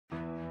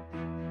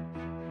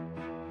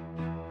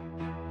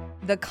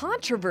The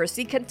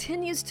controversy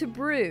continues to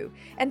brew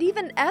and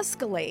even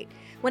escalate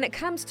when it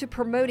comes to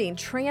promoting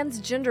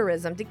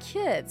transgenderism to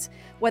kids,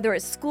 whether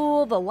at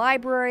school, the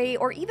library,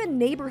 or even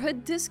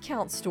neighborhood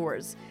discount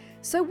stores.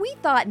 So we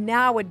thought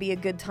now would be a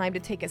good time to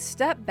take a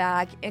step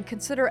back and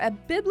consider a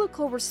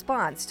biblical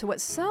response to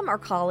what some are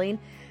calling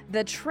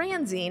the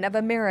transing of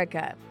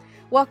America.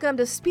 Welcome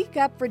to Speak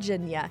Up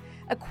Virginia,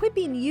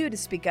 equipping you to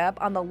speak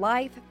up on the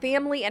life,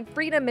 family, and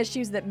freedom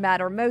issues that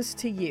matter most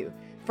to you.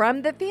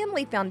 From the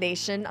Family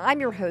Foundation, I'm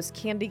your host,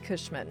 Candy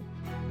Cushman.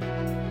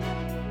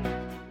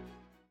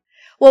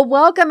 Well,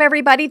 welcome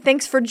everybody.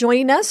 Thanks for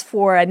joining us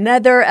for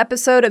another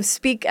episode of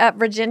Speak Up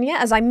Virginia.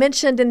 As I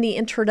mentioned in the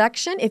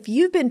introduction, if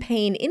you've been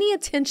paying any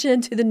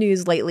attention to the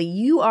news lately,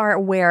 you are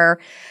aware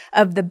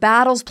of the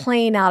battles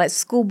playing out at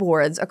school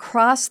boards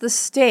across the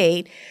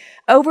state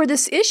over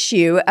this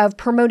issue of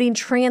promoting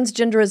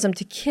transgenderism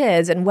to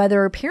kids and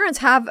whether parents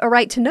have a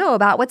right to know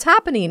about what's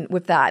happening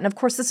with that. And of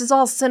course, this is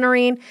all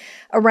centering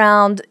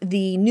around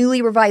the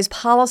newly revised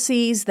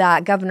policies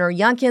that Governor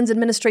Youngkin's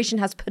administration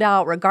has put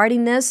out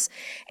regarding this,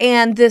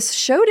 and this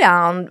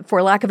showdown,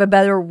 for lack of a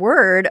better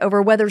word,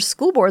 over whether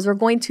school boards are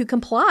going to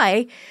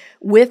comply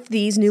with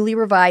these newly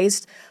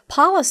revised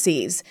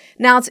policies.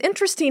 Now, it's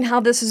interesting how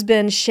this has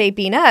been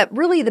shaping up.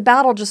 Really, the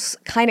battle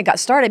just kind of got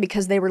started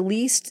because they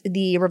released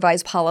the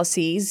revised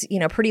policies,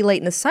 pretty late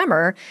in the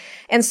summer.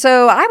 And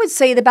so I would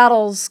say the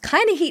battle's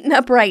kind of heating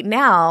up right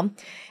now.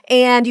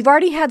 And you've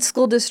already had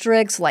school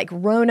districts like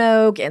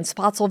Roanoke and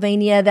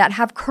Spotsylvania that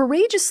have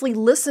courageously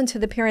listened to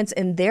the parents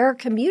in their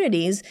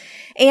communities,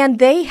 and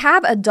they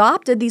have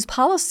adopted these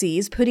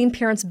policies, putting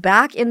parents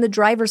back in the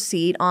driver's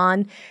seat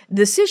on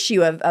this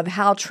issue of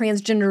how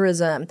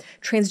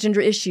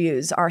transgender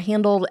issues are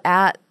handled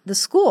at the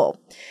school.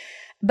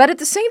 But at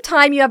the same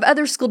time, you have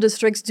other school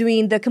districts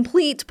doing the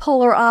complete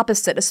polar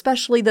opposite,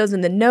 especially those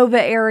in the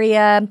Nova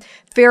area,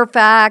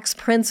 Fairfax,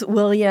 Prince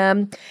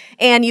William.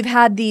 And you've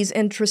had these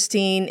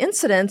interesting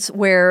incidents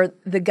where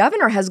the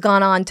governor has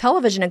gone on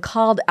television and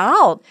called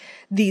out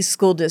these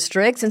school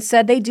districts and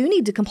said they do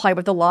need to comply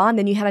with the law. And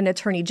then you had an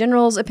attorney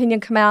general's opinion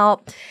come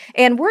out.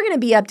 And we're going to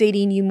be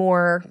updating you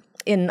more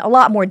in a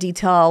lot more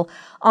detail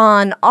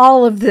on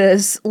all of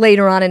this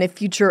later on in a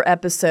future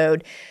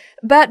episode.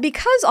 But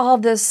because all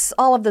of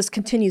this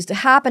continues to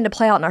happen, to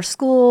play out in our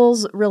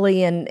schools,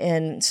 really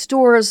in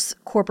stores,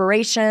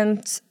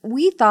 corporations,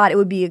 we thought it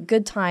would be a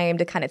good time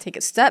to kind of take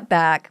a step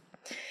back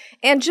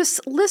and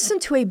just listen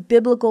to a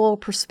biblical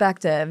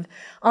perspective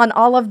on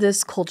all of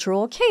this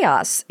cultural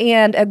chaos.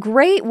 And a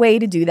great way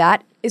to do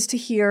that is to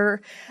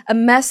hear a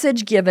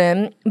message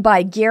given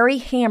by Gary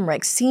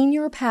Hamrick,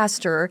 senior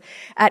pastor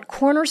at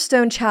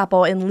Cornerstone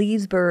Chapel in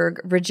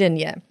Leesburg,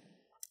 Virginia.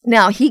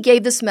 Now, he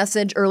gave this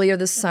message earlier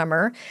this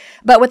summer,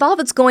 but with all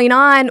that's going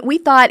on, we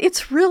thought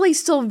it's really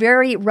still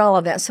very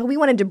relevant. So we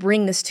wanted to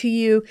bring this to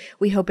you.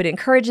 We hope it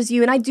encourages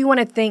you. And I do want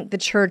to thank the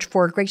church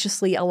for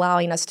graciously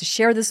allowing us to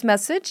share this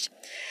message.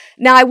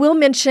 Now, I will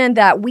mention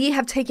that we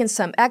have taken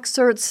some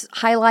excerpts,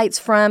 highlights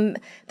from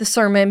the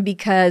sermon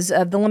because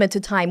of the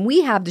limited time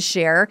we have to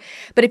share.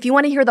 But if you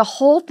want to hear the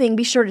whole thing,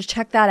 be sure to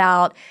check that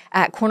out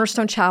at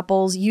Cornerstone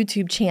Chapel's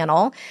YouTube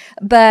channel.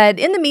 But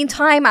in the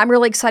meantime, I'm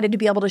really excited to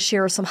be able to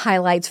share some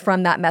highlights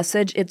from that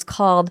message. It's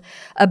called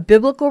A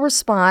Biblical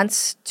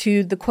Response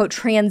to the, quote,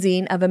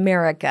 Transing of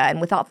America.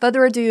 And without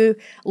further ado,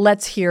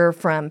 let's hear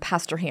from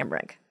Pastor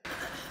Hamrick.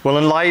 Well,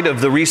 in light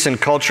of the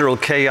recent cultural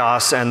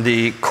chaos and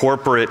the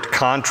corporate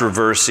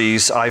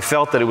controversies, I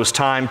felt that it was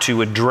time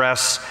to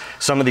address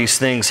some of these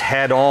things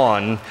head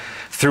on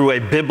through a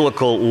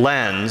biblical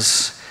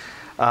lens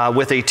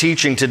with a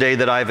teaching today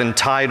that I've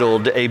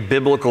entitled A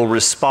Biblical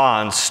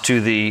Response to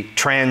the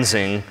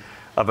Transing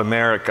of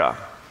America.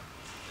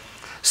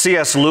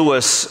 C.S.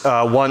 Lewis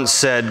once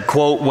said,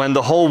 quote, "When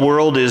the whole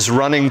world is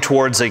running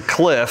towards a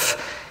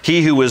cliff,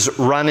 he who is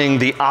running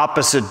the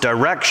opposite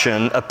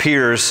direction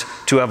appears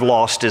to have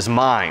lost his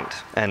mind,"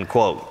 end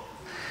quote.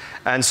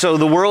 And so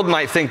the world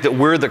might think that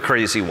we're the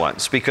crazy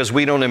ones because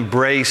we don't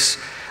embrace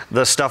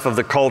the stuff of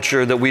the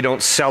culture, that we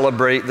don't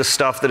celebrate the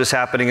stuff that is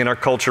happening in our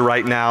culture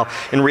right now.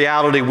 In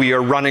reality, we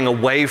are running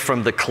away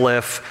from the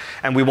cliff,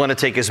 and we want to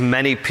take as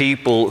many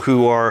people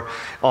who are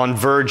on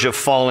verge of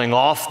falling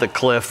off the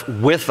cliff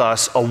with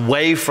us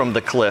away from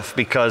the cliff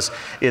because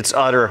it's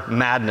utter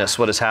madness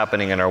what is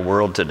happening in our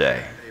world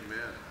today.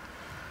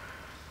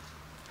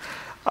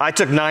 I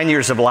took 9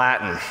 years of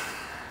Latin.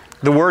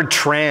 The word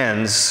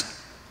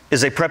trans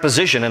is a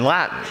preposition in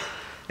Latin,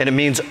 and it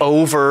means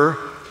over,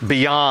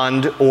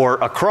 beyond, or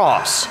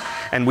across.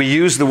 And we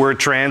use the word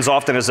trans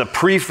often as a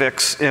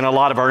prefix in a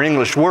lot of our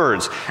English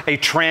words. A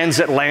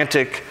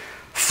transatlantic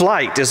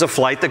flight is a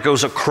flight that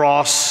goes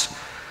across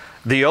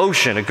the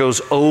ocean. It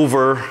goes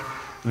over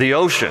the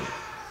ocean.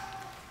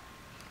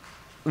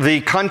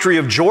 The country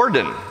of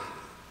Jordan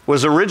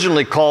was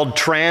originally called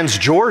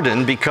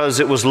Transjordan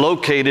because it was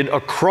located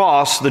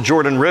across the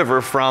Jordan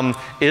River from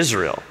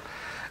Israel.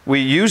 We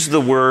use the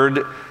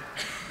word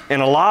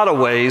in a lot of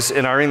ways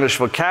in our English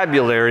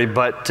vocabulary,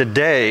 but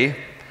today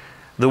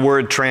the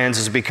word trans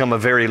has become a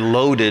very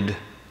loaded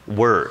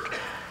word.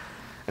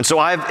 And so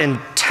I've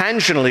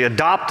intentionally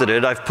adopted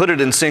it. I've put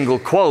it in single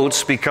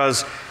quotes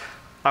because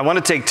I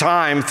want to take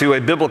time through a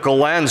biblical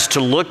lens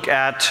to look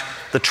at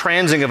the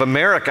transing of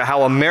America,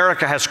 how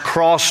America has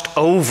crossed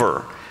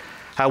over,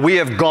 how we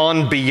have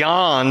gone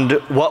beyond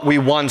what we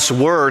once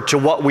were to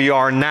what we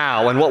are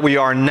now. And what we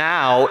are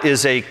now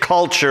is a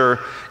culture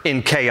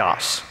in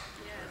chaos.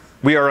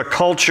 We are a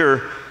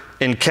culture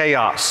in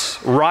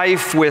chaos,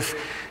 rife with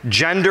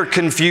gender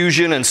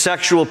confusion and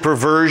sexual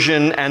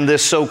perversion and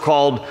this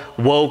so-called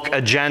woke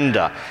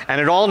agenda. And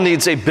it all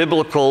needs a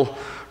biblical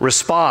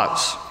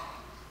response.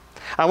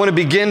 I want to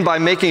begin by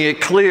making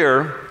it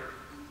clear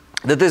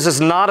that this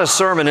is not a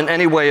sermon in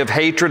any way of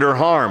hatred or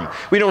harm.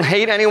 We don't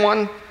hate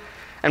anyone,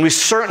 and we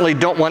certainly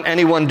don't want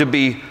anyone to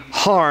be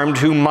harmed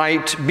who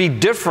might be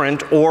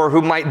different or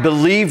who might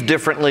believe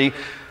differently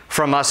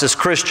from us as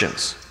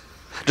Christians.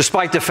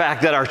 Despite the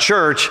fact that our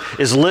church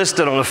is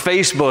listed on a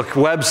Facebook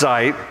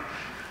website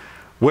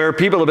where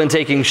people have been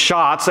taking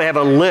shots, they have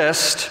a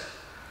list,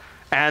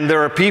 and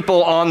there are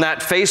people on that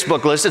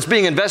Facebook list. It's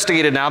being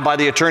investigated now by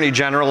the Attorney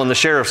General and the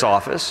Sheriff's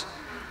Office,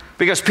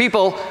 because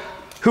people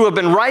who have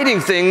been writing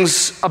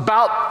things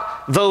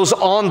about those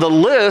on the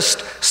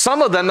list,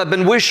 some of them have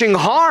been wishing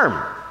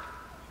harm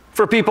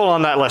for people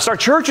on that list. Our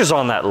church is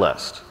on that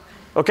list,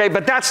 okay?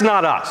 But that's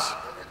not us.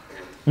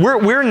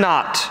 We're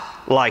not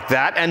like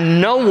that,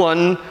 and no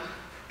one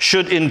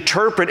should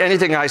interpret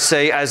anything I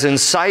say as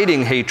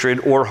inciting hatred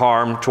or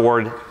harm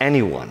toward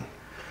anyone.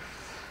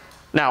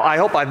 Now, I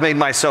hope I've made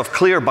myself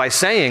clear by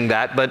saying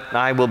that, but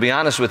I will be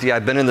honest with you,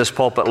 I've been in this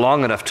pulpit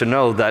long enough to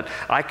know that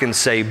I can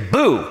say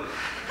boo,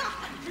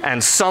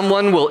 and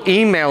someone will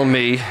email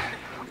me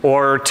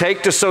or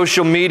take to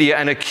social media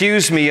and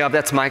accuse me of,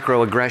 that's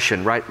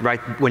microaggression,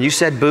 right? When you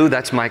said boo,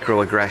 that's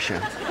microaggression.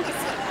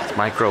 It's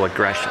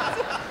microaggression.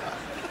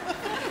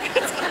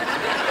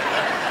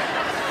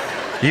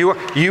 You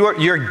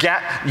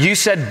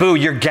said boo,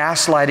 you're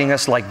gaslighting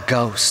us like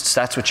ghosts.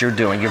 That's what you're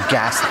doing. You're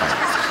gaslighting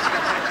us.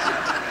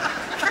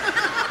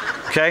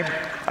 Okay?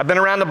 I've been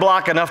around the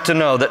block enough to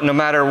know that no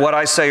matter what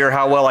I say or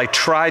how well I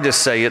try to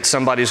say it,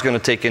 somebody's going to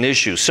take an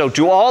issue. So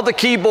to all the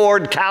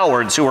keyboard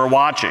cowards who are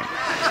watching,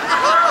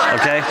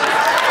 okay?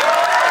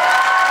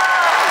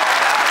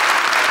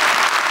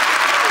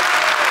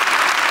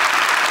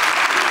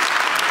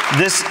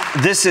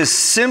 This is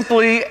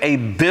simply a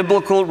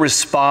biblical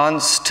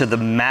response to the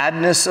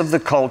madness of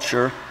the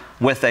culture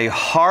with a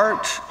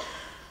heart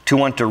to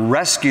want to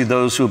rescue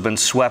those who have been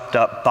swept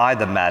up by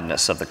the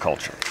madness of the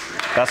culture.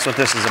 That's what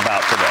this is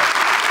about today.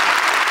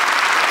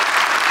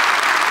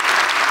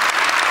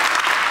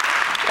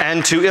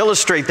 And to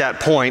illustrate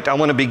that point, I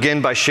want to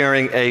begin by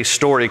sharing a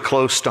story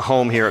close to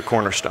home here at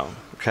Cornerstone,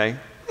 okay?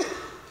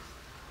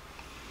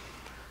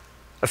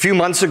 A few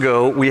months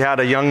ago, we had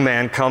a young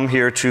man come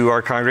here to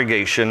our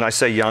congregation. I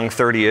say young,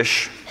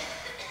 30-ish,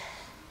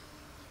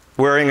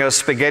 wearing a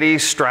spaghetti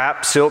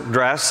strap silk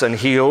dress and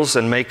heels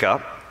and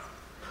makeup,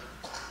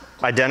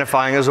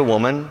 identifying as a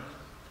woman,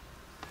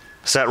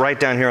 sat right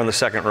down here on the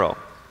second row.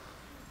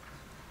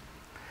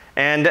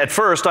 And at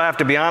first, I have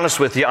to be honest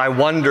with you, I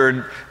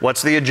wondered,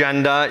 what's the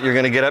agenda? You're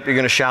going to get up, you're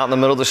going to shout in the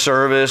middle of the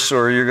service,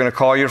 or you're going to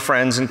call your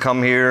friends and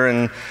come here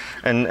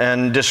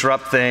and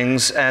disrupt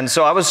things. And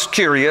so I was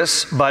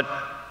curious, but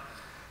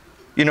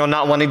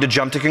not wanting to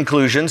jump to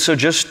conclusions, so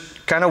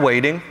just kind of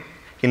waiting.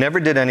 He never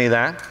did any of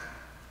that.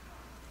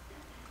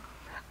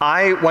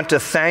 I want to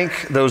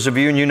thank those of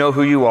you, and you know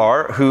who you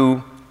are,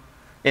 who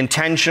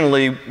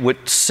intentionally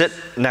would sit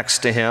next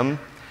to him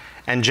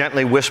and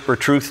gently whisper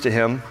truth to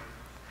him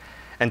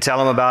and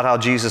tell him about how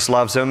Jesus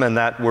loves him and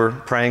that we're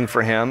praying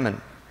for him and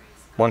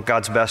want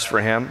God's best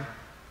for him.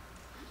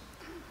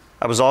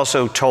 I was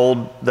also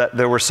told that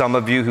there were some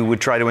of you who would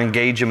try to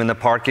engage him in the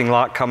parking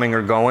lot, coming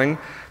or going,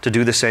 to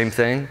do the same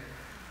thing,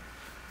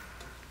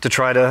 to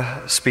try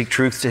to speak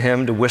truth to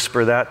him, to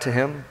whisper that to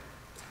him.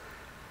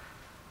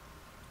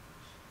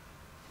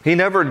 He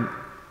never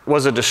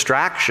was a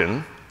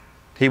distraction.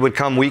 He would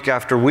come week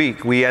after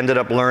week. We ended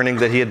up learning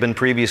that he had been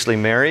previously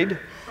married.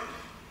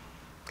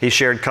 He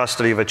shared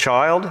custody of a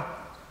child.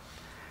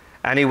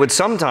 And he would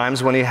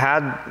sometimes, when he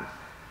had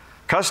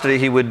custody,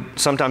 he would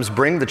sometimes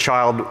bring the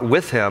child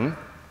with him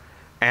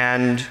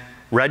and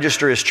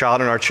register his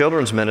child in our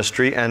children's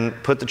ministry and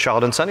put the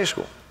child in Sunday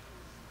school.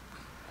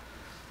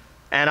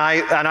 And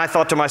I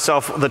thought to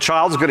myself, the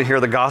child's going to hear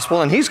the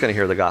gospel and he's going to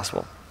hear the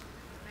gospel.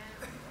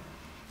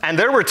 And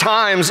there were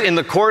times in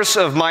the course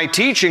of my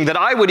teaching that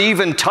I would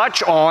even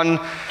touch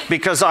on,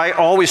 because I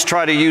always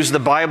try to use the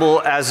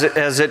Bible as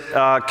it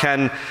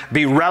can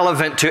be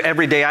relevant to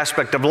everyday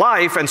aspect of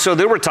life. And so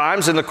there were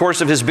times in the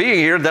course of his being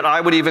here that I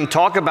would even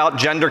talk about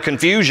gender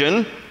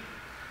confusion,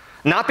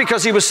 not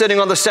because he was sitting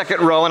on the second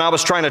row and I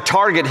was trying to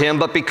target him,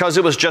 but because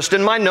it was just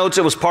in my notes.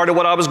 It was part of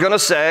what I was going to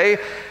say.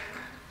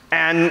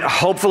 And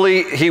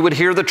hopefully he would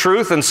hear the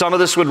truth and some of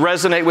this would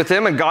resonate with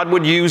him and God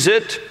would use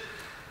it.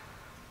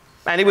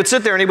 And he would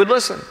sit there and he would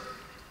listen.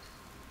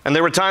 And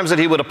there were times that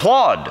he would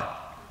applaud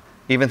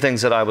even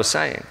things that I was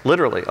saying,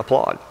 literally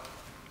applaud.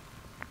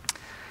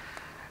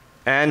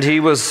 And he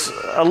was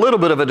a little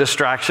bit of a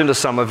distraction to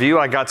some of you.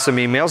 I got some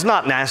emails,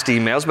 not nasty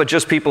emails, but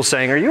just people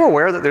saying, are you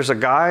aware that there's a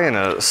guy in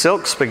a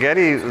silk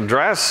spaghetti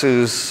dress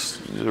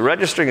who's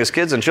registering his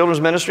kids in children's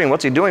ministry, and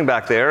what's he doing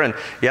back there? And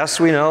yes,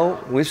 we know,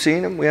 we've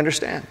seen him, we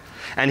understand.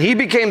 And he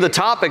became the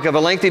topic of a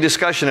lengthy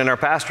discussion in our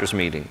pastors'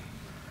 meeting.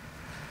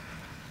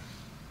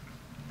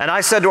 And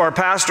I said to our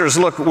pastors,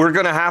 look, we're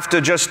going to have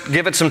to just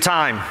give it some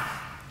time.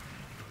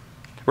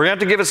 We're going to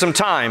have to give it some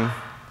time.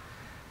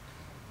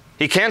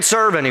 He can't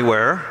serve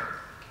anywhere,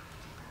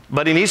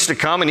 but he needs to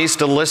come, he needs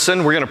to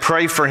listen. We're going to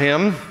pray for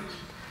him. And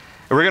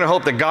we're going to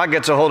hope that God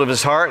gets a hold of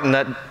his heart and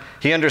that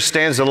he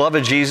understands the love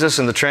of Jesus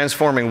and the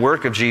transforming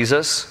work of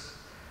Jesus.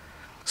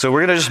 So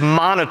we're going to just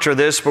monitor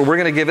this, but we're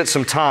going to give it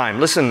some time.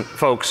 Listen,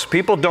 folks,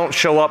 people don't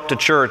show up to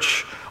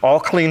church all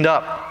cleaned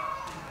up.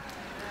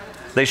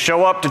 They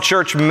show up to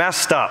church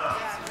messed up.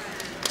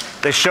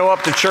 They show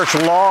up to church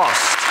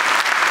lost.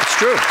 It's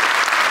true.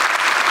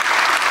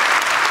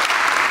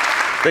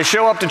 They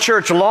show up to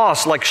church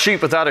lost like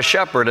sheep without a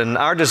shepherd, and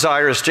our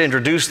desire is to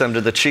introduce them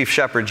to the chief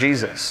shepherd,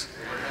 Jesus,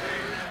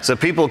 so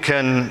people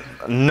can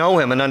know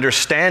him and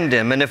understand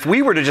him. And if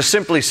we were to just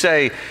simply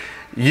say,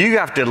 you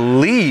have to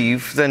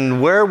leave, then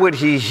where would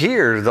he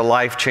hear the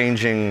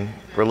life-changing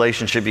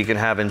relationship you can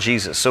have in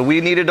Jesus? So we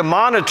needed to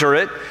monitor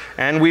it,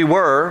 and we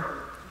were.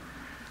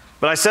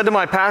 But I said to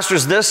my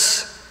pastors,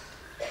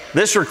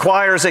 this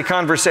requires a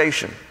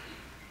conversation.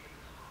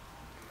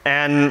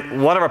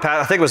 And one of our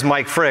pastors, I think it was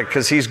Mike Frick,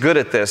 because he's good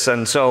at this.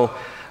 And so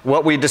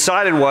what we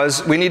decided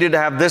was we needed to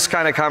have this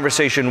kind of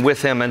conversation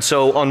with him. And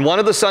so on one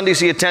of the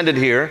Sundays he attended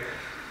here,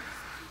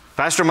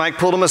 Pastor Mike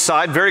pulled him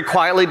aside very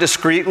quietly,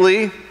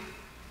 discreetly,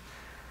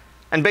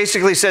 and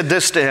basically said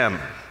this to him: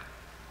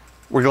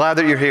 we're glad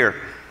that you're here,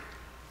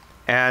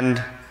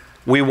 and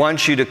we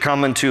want you to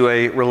come into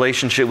a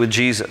relationship with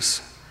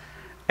Jesus,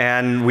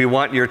 and we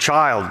want your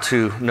child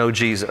to know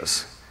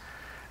Jesus.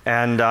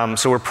 And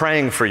so we're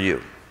praying for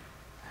you.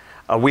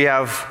 We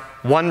have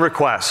one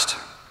request,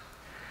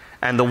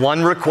 and the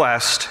one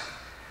request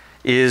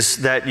is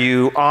that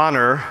you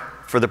honor,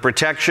 for the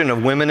protection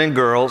of women and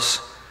girls,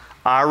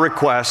 our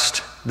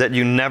request that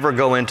you never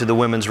go into the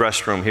women's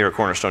restroom here at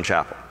Cornerstone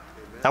Chapel.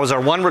 That was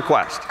our one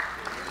request,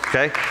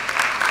 okay?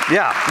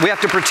 Yeah, we have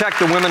to protect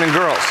the women and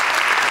girls.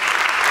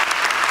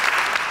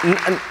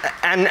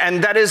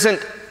 And that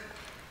isn't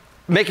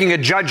making a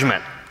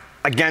judgment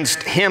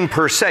against him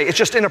per se. It's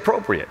just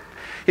inappropriate.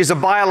 He's a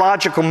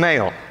biological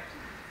male.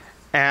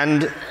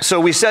 And so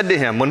we said to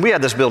him, when we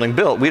had this building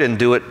built, we didn't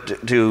do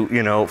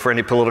it for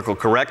any political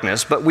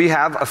correctness, but we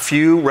have a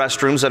few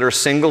restrooms that are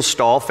single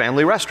stall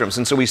family restrooms.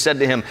 And so we said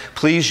to him,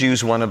 please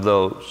use one of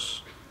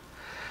those.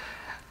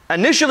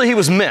 Initially he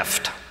was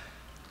miffed,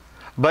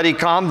 but he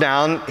calmed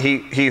down.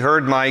 He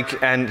heard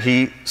Mike, and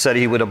he said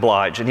he would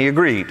oblige, and he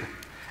agreed.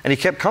 And he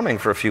kept coming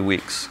for a few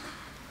weeks,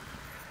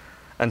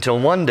 until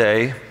one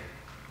day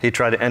he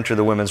tried to enter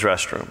the women's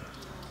restroom.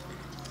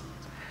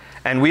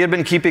 And we had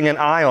been keeping an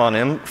eye on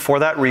him for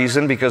that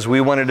reason, because we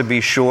wanted to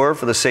be sure,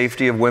 for the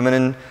safety of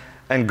women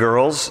and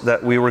girls,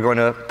 that we were going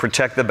to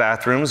protect the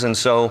bathrooms. And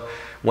so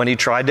when he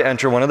tried to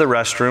enter one of the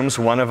restrooms,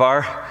 one of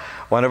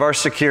our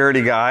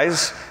security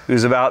guys,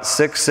 who's about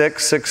 6'6",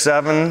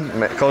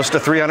 6'7", close to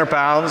 300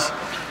 pounds,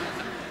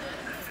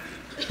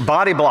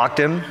 body blocked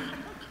him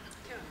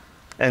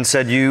and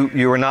said,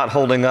 you are not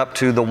holding up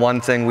to the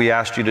one thing we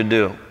asked you to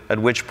do. At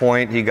which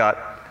point he got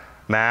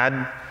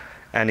mad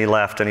and he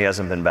left, and he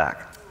hasn't been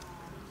back.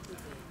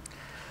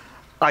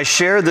 I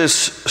share this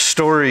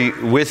story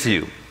with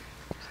you.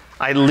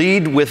 I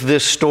lead with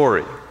this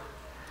story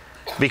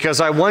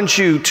because I want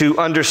you to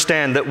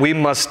understand that we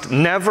must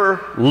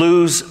never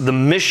lose the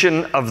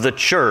mission of the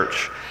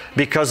church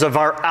because of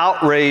our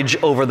outrage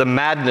over the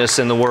madness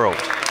in the world.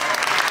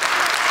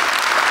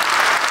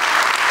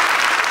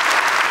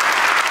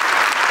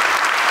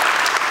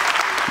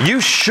 You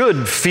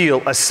should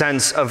feel a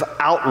sense of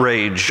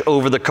outrage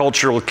over the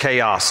cultural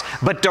chaos,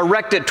 but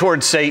direct it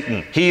towards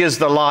Satan. He is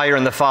the liar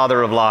and the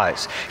father of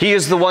lies. He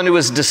is the one who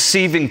is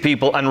deceiving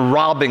people and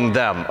robbing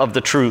them of the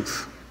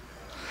truth.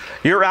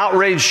 Your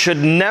outrage should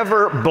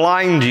never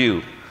blind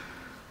you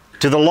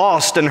to the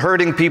lost and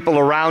hurting people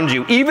around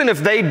you, even if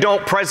they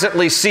don't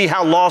presently see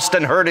how lost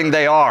and hurting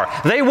they are.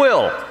 They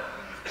will.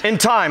 In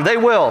time, they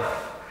will.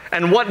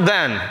 And what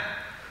then?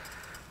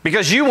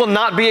 Because you will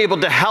not be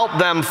able to help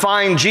them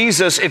find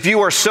Jesus if you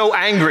are so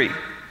angry.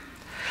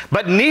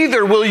 But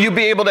neither will you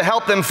be able to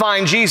help them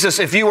find Jesus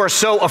if you are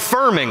so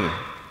affirming.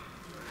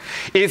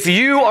 If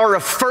you are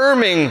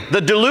affirming the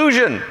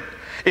delusion,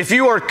 if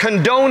you are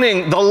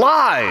condoning the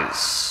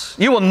lies,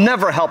 you will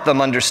never help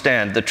them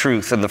understand the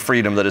truth and the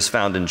freedom that is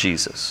found in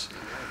Jesus.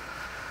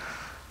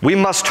 We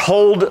must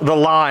hold the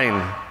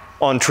line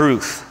on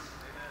truth.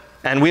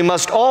 And we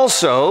must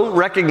also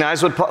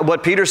recognize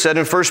what Peter said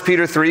in 1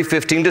 Peter 3,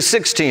 15 to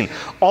 16.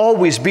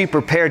 Always be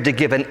prepared to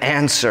give an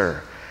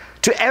answer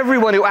to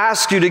everyone who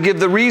asks you to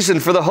give the reason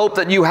for the hope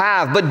that you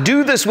have, but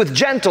do this with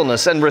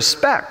gentleness and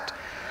respect,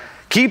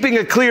 keeping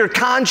a clear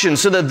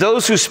conscience so that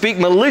those who speak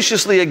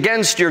maliciously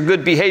against your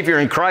good behavior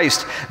in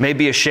Christ may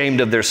be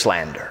ashamed of their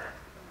slander.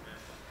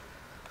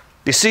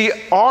 You see,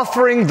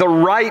 offering the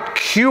right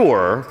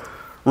cure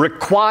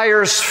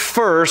requires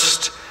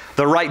first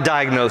the right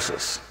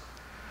diagnosis.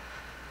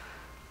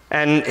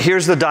 And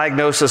here's the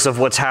diagnosis of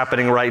what's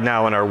happening right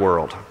now in our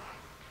world.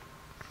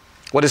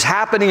 What is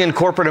happening in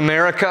corporate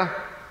America,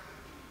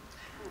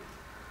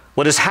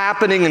 what is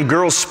happening in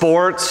girls'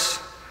 sports,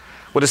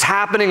 what is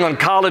happening on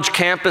college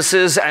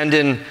campuses and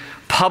in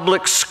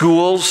public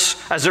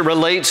schools as it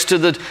relates to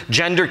the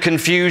gender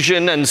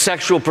confusion and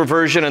sexual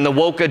perversion and the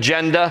woke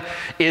agenda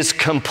is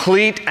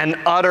complete and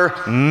utter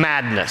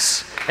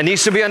madness. It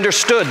needs to be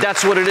understood.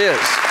 That's what it is.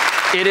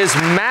 It is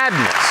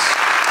madness.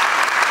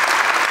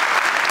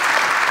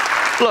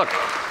 Look,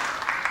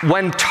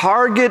 when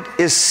Target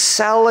is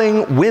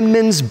selling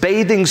women's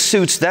bathing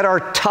suits that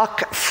are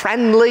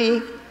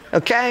tuck-friendly,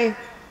 okay?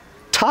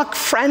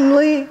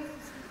 Tuck-friendly,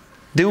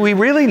 do we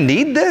really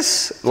need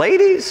this,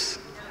 ladies?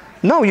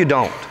 No, you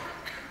don't.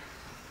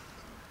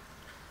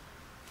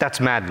 That's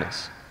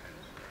madness.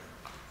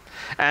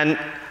 And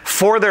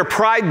for their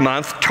Pride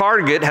Month,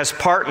 Target has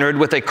partnered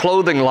with a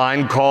clothing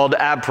line called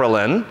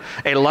Affirm,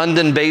 a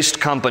London-based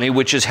company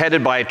which is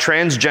headed by a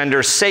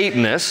transgender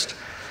Satanist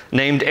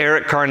named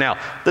Eric Carnell.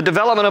 The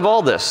development of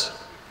all this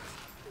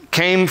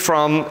came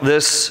from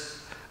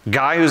this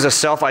guy who's a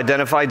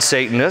self-identified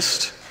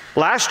Satanist.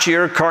 Last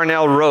year,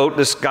 Carnell wrote,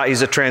 this guy,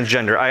 he's a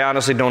transgender. I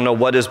honestly don't know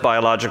what his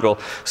biological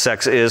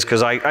sex is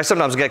because I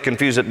sometimes get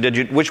confused.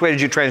 Which way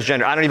did you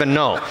transgender? I don't even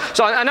know.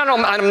 So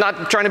I'm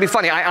not trying to be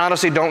funny. I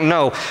honestly don't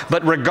know.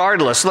 But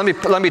regardless,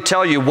 let me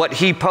tell you what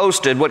he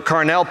posted, what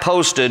Carnell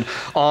posted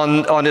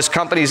on his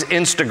company's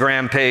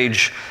Instagram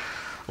page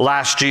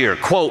last year.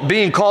 Quote,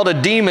 being called a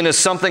demon is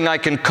something I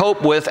can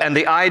cope with, and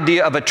the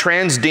idea of a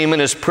trans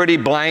demon is pretty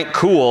blank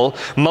cool.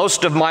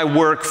 Most of my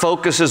work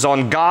focuses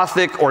on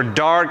gothic or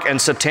dark and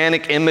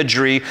satanic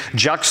imagery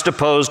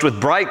juxtaposed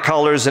with bright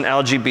colors and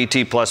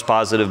LGBT plus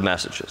positive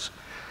messages.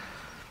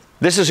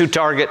 This is who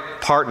Target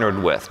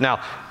partnered with.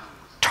 Now,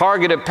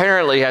 Target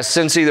apparently has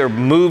since either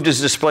moved his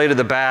display to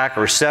the back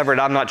or severed.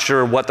 I'm not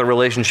sure what the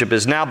relationship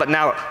is now, but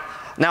now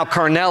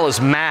Carnell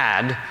is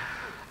mad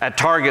at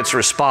Target's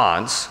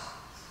response.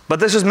 But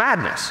this is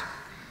madness.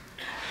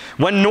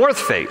 When North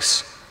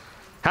Face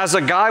has a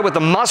guy with a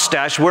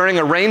mustache wearing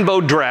a rainbow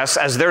dress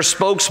as their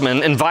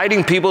spokesman,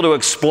 inviting people to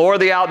explore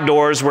the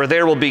outdoors where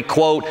there will be,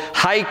 quote,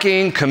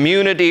 hiking,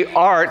 community,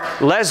 art,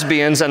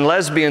 lesbians, and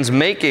lesbians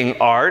making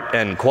art,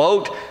 end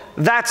quote,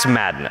 that's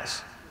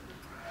madness.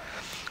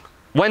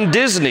 When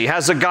Disney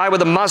has a guy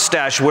with a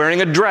mustache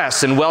wearing a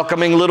dress and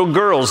welcoming little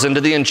girls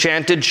into the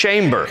enchanted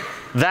chamber,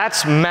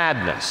 that's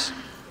madness.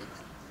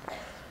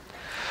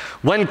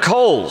 When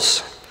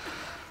Kohl's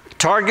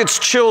targets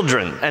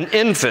children and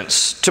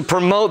infants to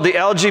promote the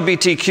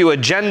LGBTQ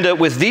agenda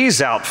with these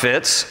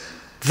outfits,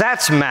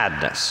 that's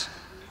madness.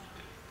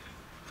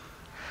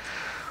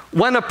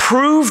 When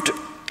approved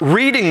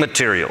reading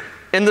material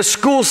in the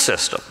school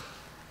system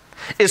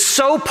is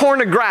so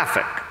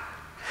pornographic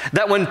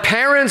that when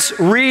parents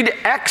read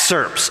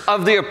excerpts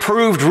of the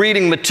approved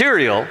reading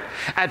material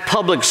at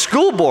public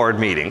school board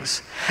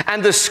meetings,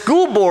 and the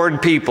school board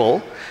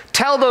people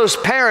tell those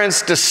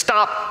parents to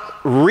stop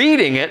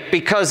reading it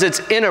because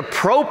it's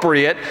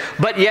inappropriate,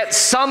 but yet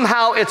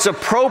somehow it's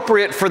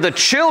appropriate for the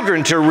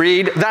children to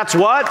read, that's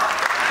what?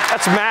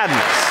 That's madness.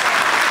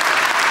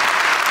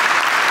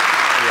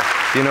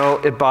 You know,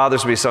 it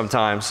bothers me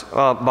sometimes,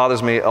 well, it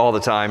bothers me all the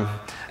time,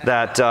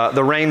 that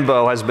the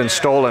rainbow has been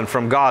stolen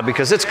from God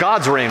because it's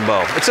God's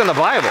rainbow. It's in the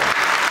Bible.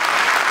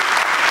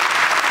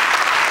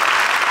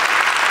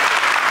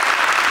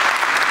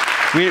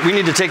 We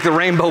need to take the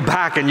rainbow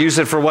back and use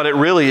it for what it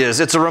really is.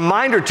 It's a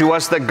reminder to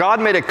us that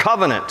God made a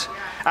covenant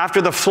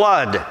after the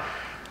flood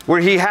where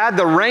he had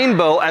the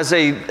rainbow as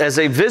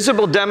a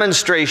visible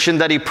demonstration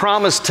that he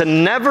promised to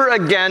never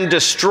again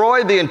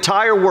destroy the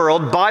entire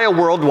world by a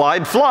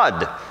worldwide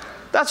flood.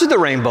 That's what the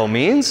rainbow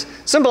means.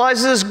 It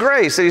symbolizes his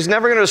grace, that he's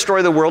never going to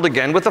destroy the world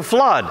again with a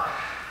flood.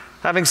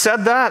 Having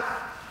said that,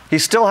 he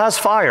still has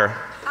fire.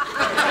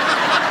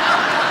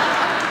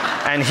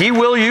 And he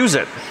will use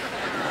it.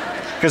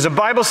 Because the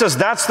Bible says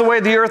that's the way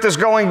the earth is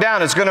going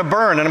down. It's going to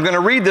burn. And I'm going to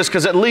read this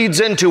because it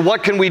leads into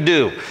what can we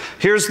do.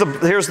 Here's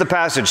the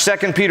passage,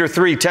 2 Peter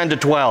 3, 10 to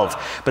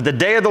 12. But the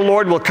day of the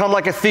Lord will come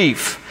like a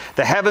thief.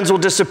 The heavens will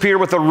disappear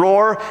with a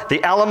roar.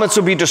 The elements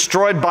will be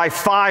destroyed by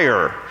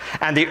fire.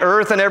 And the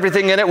earth and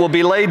everything in it will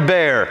be laid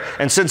bare.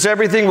 And since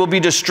everything will be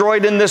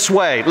destroyed in this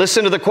way,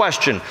 listen to the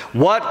question.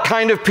 What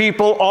kind of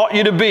people ought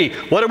you to be?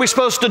 What are we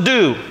supposed to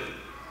do?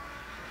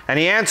 And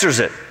he answers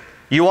it.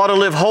 You ought to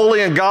live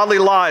holy and godly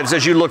lives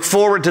as you look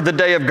forward to the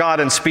day of God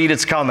and speed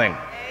its coming.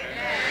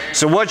 Amen.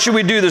 So what should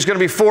we do? There's going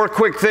to be 4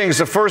 quick things.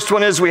 The first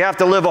one is we have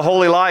to live a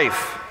holy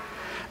life.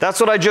 That's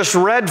what I just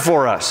read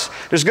for us.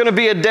 There's going to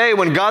be a day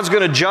when God's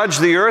going to judge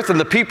the earth and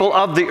the people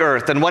of the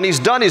earth. And when he's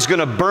done, he's going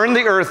to burn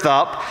the earth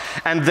up.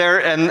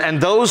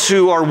 And those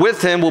who are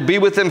with him will be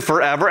with him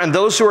forever. And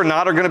those who are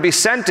not are going to be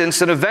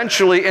sentenced and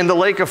eventually in the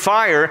lake of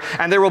fire.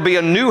 And there will be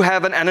a new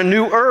heaven and a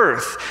new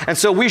earth. And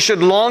so we should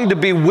long to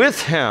be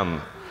with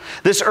him.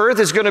 This earth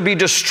is going to be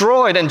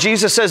destroyed. And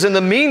Jesus says, in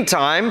the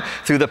meantime,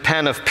 through the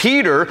pen of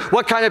Peter,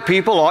 what kind of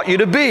people ought you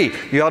to be?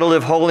 You ought to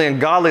live holy and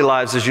godly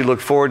lives as you look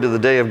forward to the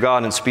day of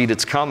God and speed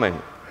its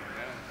coming.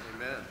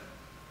 Amen.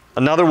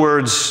 In other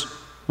words,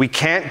 we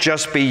can't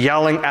just be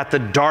yelling at the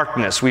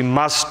darkness. We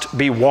must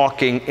be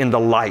walking in the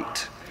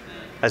light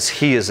as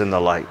He is in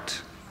the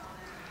light.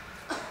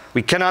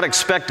 We cannot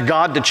expect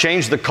God to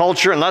change the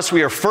culture unless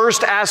we are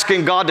first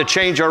asking God to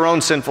change our own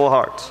sinful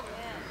hearts.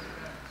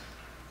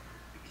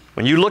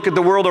 When you look at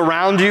the world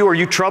around you, are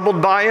you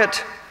troubled by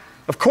it?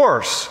 Of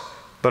course.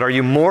 But are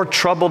you more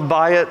troubled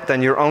by it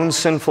than your own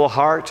sinful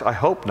heart? I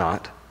hope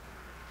not.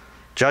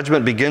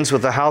 Judgment begins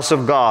with the house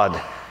of God,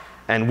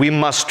 and we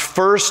must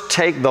first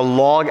take the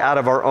log out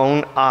of our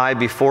own eye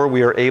before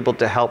we are able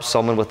to help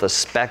someone with a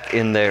speck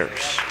in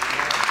theirs.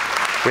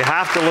 We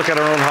have to look at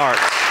our own hearts.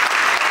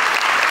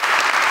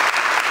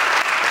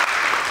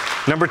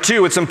 Number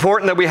two, it's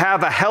important that we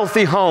have a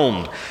healthy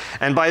home.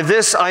 And by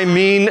this I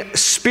mean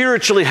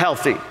spiritually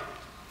healthy.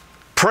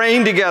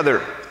 Praying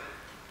together.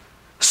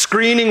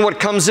 Screening what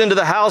comes into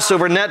the house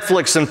over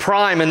Netflix and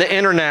Prime and the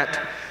internet.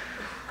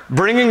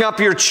 Bringing up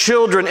your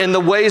children in the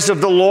ways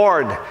of the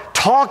Lord.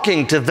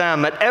 Talking to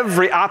them at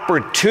every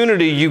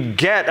opportunity you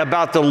get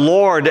about the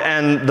Lord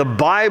and the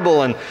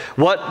Bible and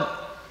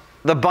what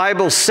the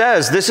Bible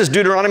says. This is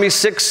Deuteronomy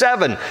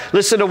 6:7.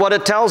 Listen to what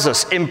it tells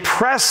us.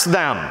 Impress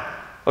them.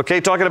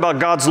 Okay, talking about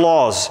God's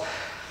laws,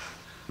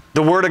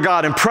 the Word of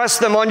God. Impress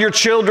them on your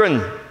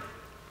children.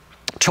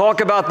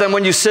 Talk about them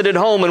when you sit at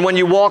home and when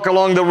you walk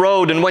along the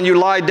road and when you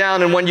lie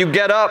down and when you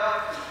get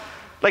up.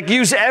 Like,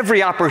 use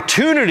every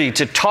opportunity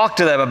to talk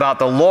to them about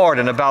the Lord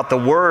and about the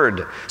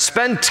Word.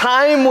 Spend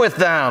time with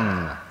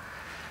them.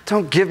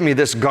 Don't give me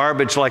this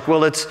garbage like,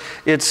 well, it's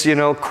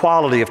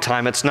quality of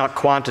time. It's not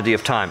quantity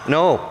of time.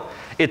 No.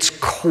 It's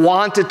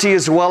quantity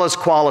as well as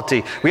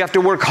quality. We have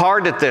to work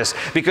hard at this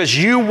because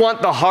you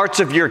want the hearts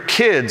of your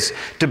kids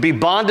to be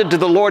bonded to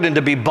the Lord and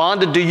to be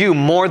bonded to you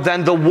more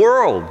than the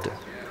world.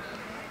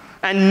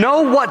 And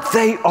know what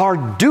they are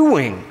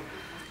doing.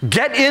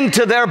 Get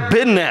into their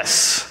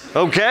business,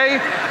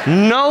 okay?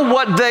 Know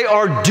what they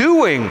are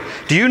doing.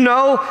 Do you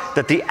know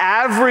that the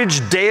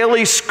average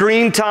daily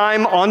screen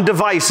time on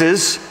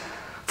devices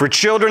for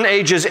children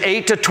ages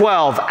 8 to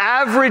 12,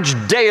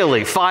 average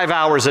daily 5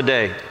 hours a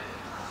day?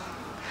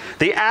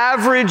 The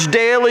average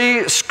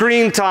daily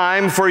screen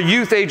time for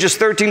youth ages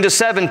 13 to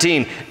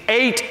 17,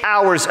 8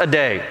 hours a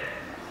day.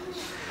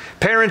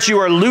 Parents, you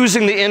are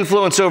losing the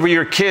influence over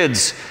your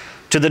kids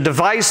to the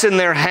device in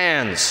their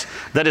hands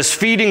that is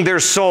feeding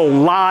their soul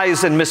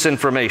lies and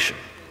misinformation.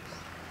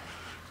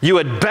 You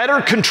had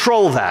better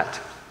control that.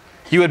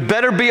 You had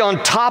better be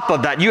on top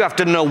of that. You have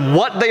to know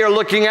what they are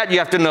looking at. You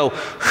have to know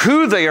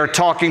who they are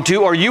talking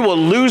to, or you will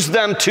lose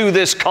them to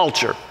this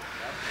culture.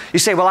 You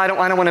say, well, I don't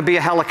want to be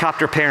a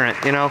helicopter parent,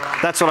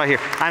 That's what I hear.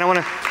 I don't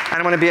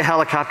want to be a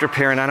helicopter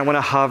parent. I don't want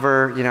to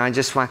hover, I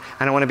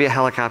don't want to be a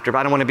helicopter, but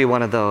I don't want to be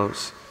one of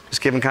those.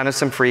 Just give them kind of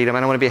some freedom. I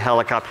don't want to be a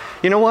helicopter.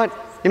 You know what?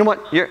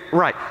 You're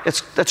right.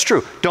 That's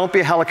true. Don't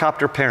be a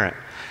helicopter parent.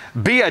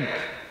 Be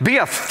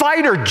a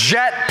fighter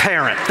jet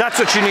parent. That's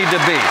what you need to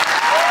be.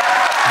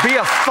 Be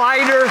a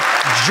fighter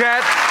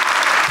jet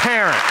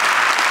parent.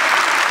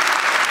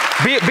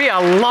 Be a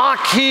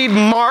Lockheed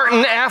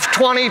Martin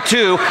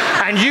F-22,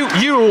 and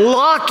you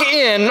lock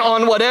in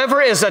on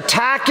whatever is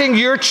attacking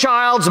your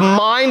child's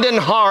mind and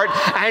heart,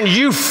 and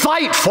you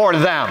fight for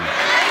them.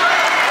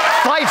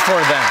 Fight for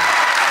them.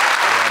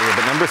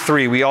 But number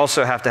three, we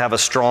also have to have a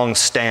strong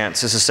stance.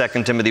 This is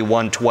 2 Timothy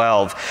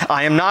 1:12.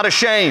 I am not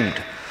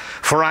ashamed,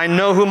 for I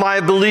know whom I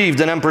have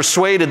believed, and am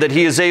persuaded that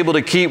He is able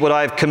to keep what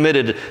I have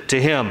committed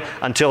to Him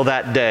until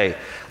that day.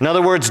 In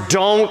other words,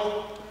 don't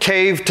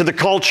cave to the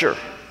culture.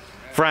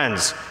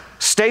 Friends,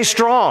 stay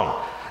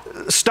strong.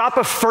 Stop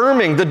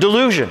affirming the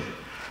delusion.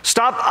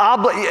 Stop,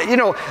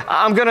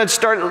 I'm going to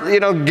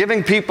start,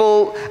 giving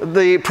people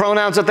the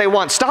pronouns that they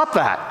want. Stop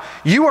that.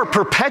 You are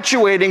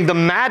perpetuating the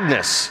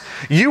madness.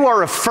 You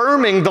are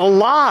affirming the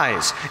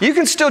lies. You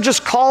can still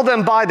just call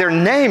them by their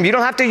name. You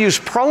don't have to use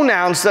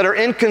pronouns that are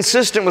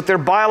inconsistent with their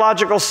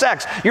biological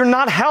sex. You're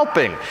not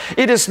helping.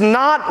 It is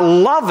not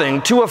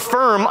loving to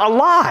affirm a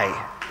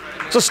lie.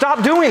 So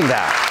stop doing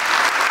that.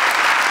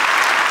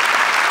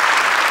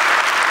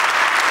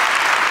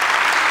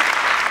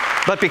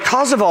 But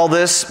because of all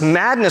this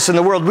madness in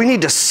the world, we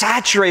need to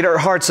saturate our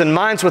hearts and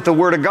minds with the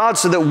Word of God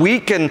so that we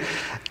can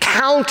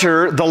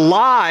counter the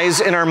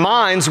lies in our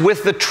minds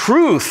with the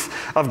truth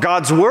of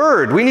God's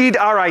Word. We need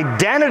our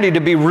identity to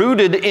be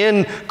rooted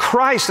in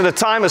Christ at a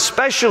time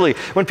especially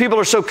when people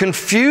are so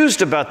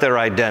confused about their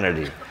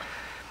identity.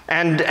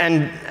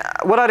 And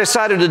what I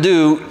decided to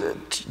do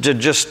to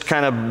just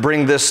kind of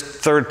bring this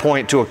third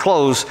point to a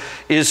close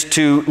is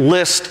to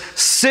list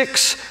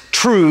 6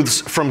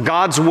 truths from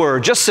God's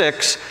Word, just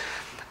 6,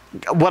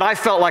 what I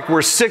felt like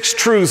were 6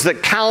 truths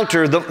that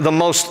counter the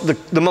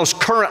most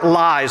current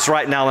lies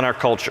right now in our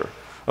culture.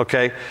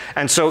 Okay?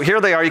 And so here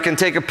they are. You can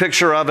take a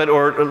picture of it,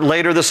 or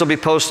later this will be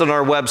posted on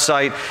our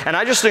website. And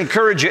I just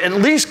encourage you, at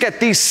least get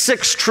these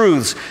 6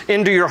 truths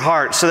into your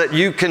heart so that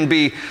you can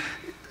be,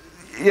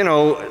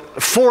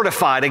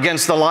 fortified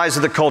against the lies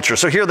of the culture.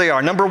 So here they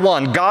are. Number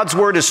 1, God's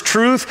word is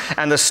truth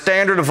and the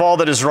standard of all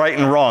that is right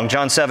and wrong.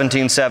 John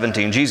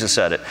 17:17, Jesus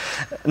said it.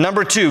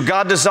 Number 2,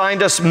 God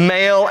designed us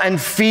male and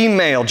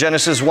female.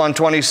 Genesis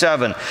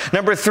 1:27.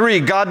 Number 3,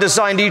 God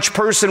designed each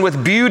person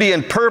with beauty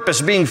and purpose,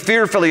 being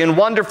fearfully and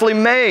wonderfully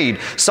made.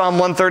 Psalm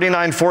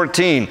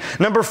 139:14.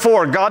 Number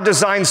 4, God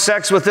designed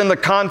sex within the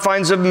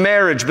confines of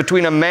marriage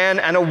between a man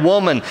and a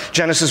woman.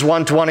 Genesis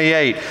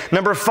 1:28.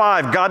 Number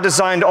 5, God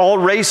designed all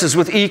races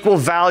with equal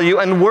value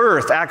and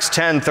worth. Acts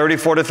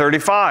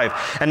 10:34-35.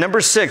 And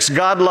number 6,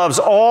 God loves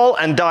all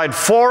and died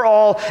for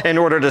all in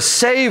order to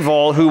save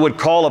all who would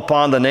call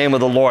upon the name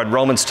of the Lord.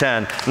 Romans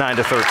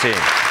 10:9-13.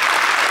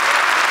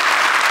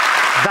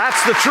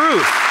 That's the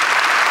truth.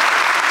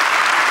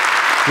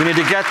 We need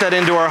to get that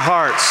into our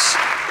hearts.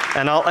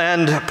 And I'll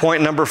end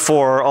point number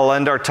 4. I'll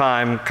end our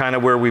time kind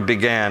of where we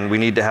began. We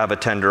need to have a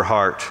tender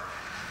heart.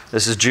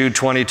 This is Jude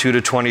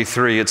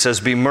 22-23. It says,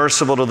 "Be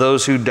merciful to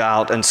those who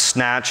doubt and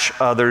snatch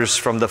others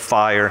from the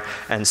fire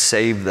and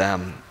save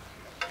them."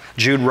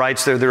 Jude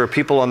writes there are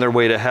people on their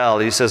way to hell.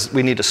 He says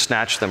we need to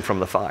snatch them from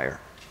the fire.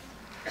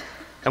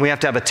 And we have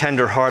to have a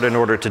tender heart in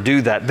order to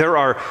do that. There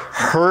are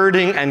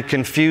hurting and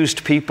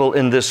confused people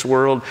in this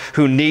world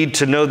who need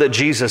to know that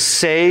Jesus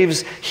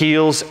saves,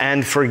 heals,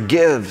 and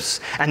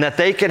forgives, and that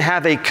they can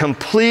have a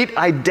complete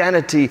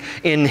identity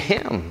in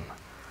Him.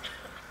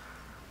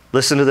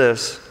 Listen to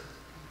this.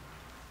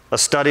 A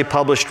study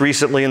published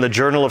recently in the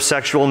Journal of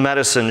Sexual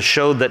Medicine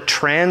showed that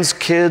trans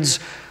kids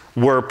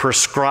were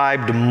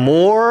prescribed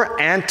more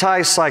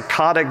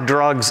antipsychotic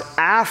drugs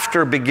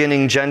after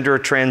beginning gender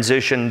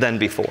transition than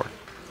before.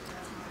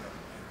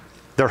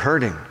 They're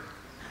hurting.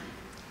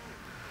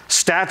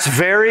 Stats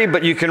vary,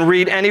 but you can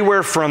read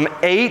anywhere from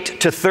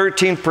 8 to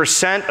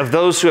 13% of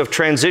those who have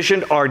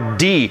transitioned are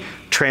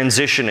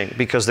de-transitioning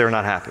because they're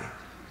not happy.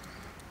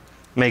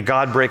 May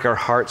God break our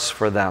hearts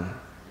for them.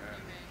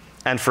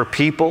 And for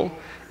people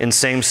in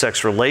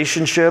same-sex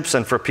relationships,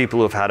 and for people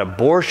who have had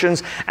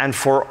abortions, and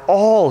for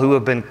all who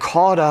have been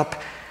caught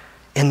up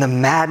in the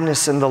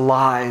madness and the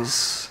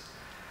lies.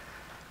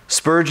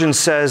 Spurgeon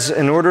says,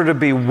 in order to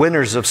be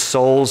winners of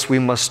souls, we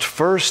must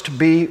first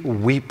be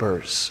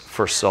weepers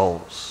for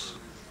souls.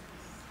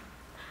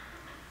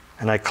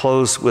 And I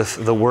close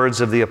with the words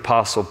of the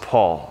Apostle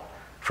Paul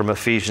from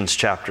Ephesians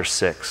chapter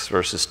 6,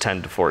 verses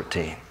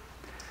 10-14.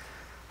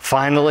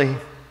 "Finally,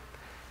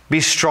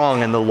 be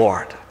strong in the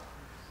Lord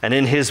and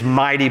in His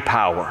mighty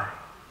power.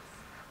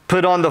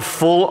 Put on the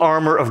full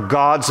armor of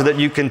God so that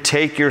you can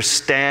take your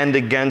stand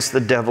against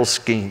the devil's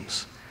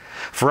schemes.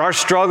 For our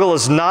struggle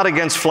is not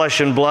against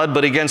flesh and blood,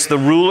 but against the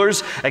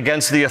rulers,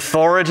 against the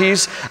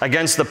authorities,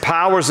 against the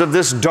powers of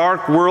this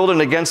dark world, and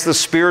against the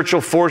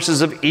spiritual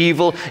forces of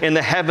evil in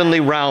the heavenly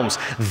realms.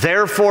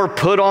 Therefore,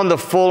 put on the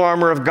full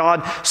armor of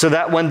God so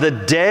that when the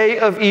day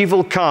of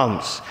evil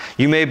comes,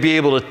 you may be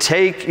able to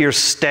take your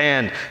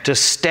stand, to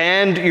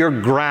stand your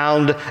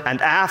ground,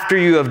 and after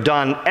you have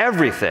done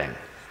everything,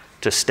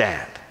 to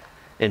stand."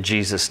 In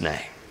Jesus'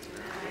 name.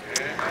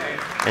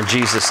 In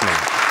Jesus' name.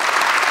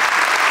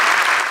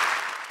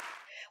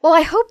 Well,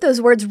 I hope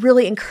those words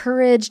really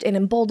encouraged and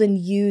emboldened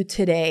you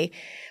today.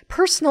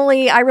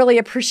 Personally, I really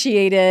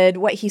appreciated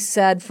what he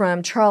said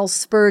from Charles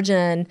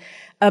Spurgeon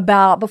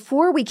about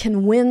before we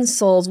can win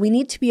souls, we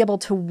need to be able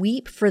to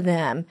weep for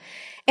them.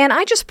 And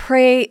I just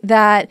pray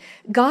that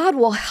God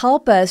will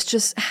help us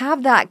just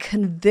have that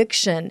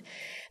conviction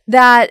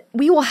that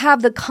we will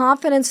have the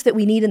confidence that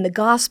we need in the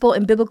gospel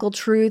and biblical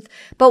truth,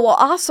 but we'll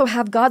also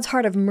have God's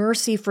heart of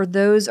mercy for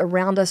those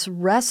around us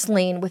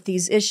wrestling with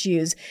these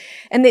issues,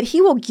 and that He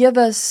will give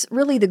us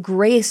really the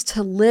grace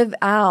to live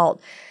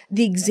out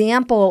the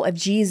example of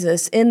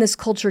Jesus in this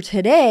culture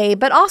today,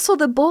 but also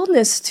the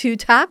boldness to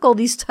tackle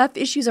these tough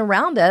issues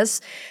around us,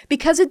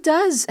 because it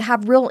does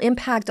have real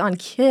impact on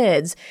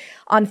kids,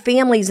 on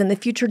families, and the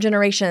future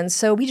generations.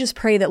 So we just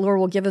pray that Lord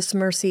will give us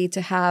mercy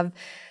to have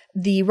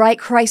the right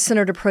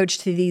Christ-centered approach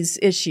to these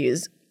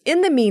issues.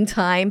 In the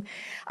meantime,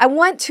 I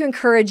want to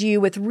encourage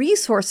you with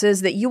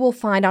resources that you will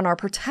find on our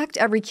Protect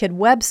Every Kid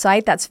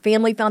website. That's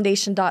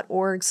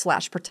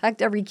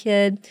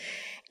familyfoundation.org/protecteverykid.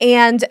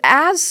 And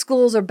as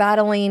schools are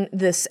battling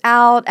this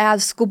out,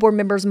 as school board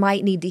members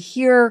might need to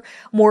hear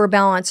more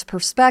balanced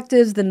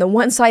perspectives than the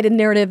one-sided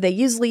narrative they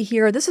usually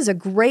hear, this is a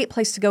great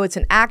place to go. It's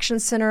an action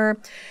center,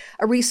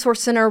 a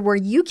resource center where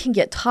you can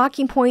get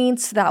talking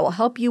points that will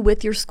help you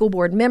with your school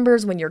board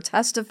members when you're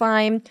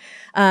testifying.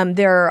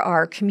 There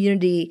are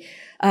community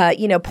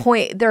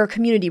there are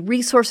community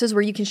resources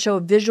where you can show a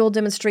visual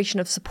demonstration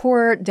of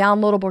support,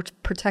 downloadable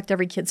Protect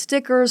Every Kid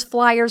stickers,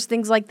 flyers,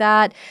 things like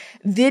that,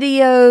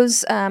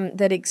 videos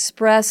that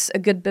express a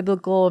good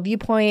biblical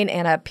viewpoint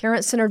and a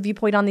parent-centered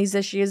viewpoint on these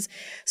issues.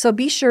 So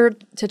be sure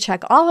to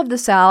check all of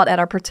this out at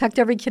our Protect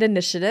Every Kid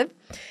initiative.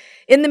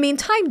 In the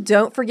meantime,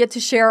 don't forget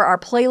to share our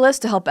playlist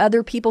to help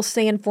other people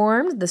stay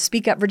informed, the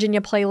Speak Up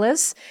Virginia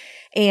playlist.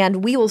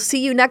 And we will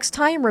see you next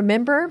time.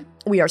 Remember,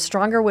 we are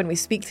stronger when we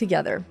speak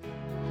together.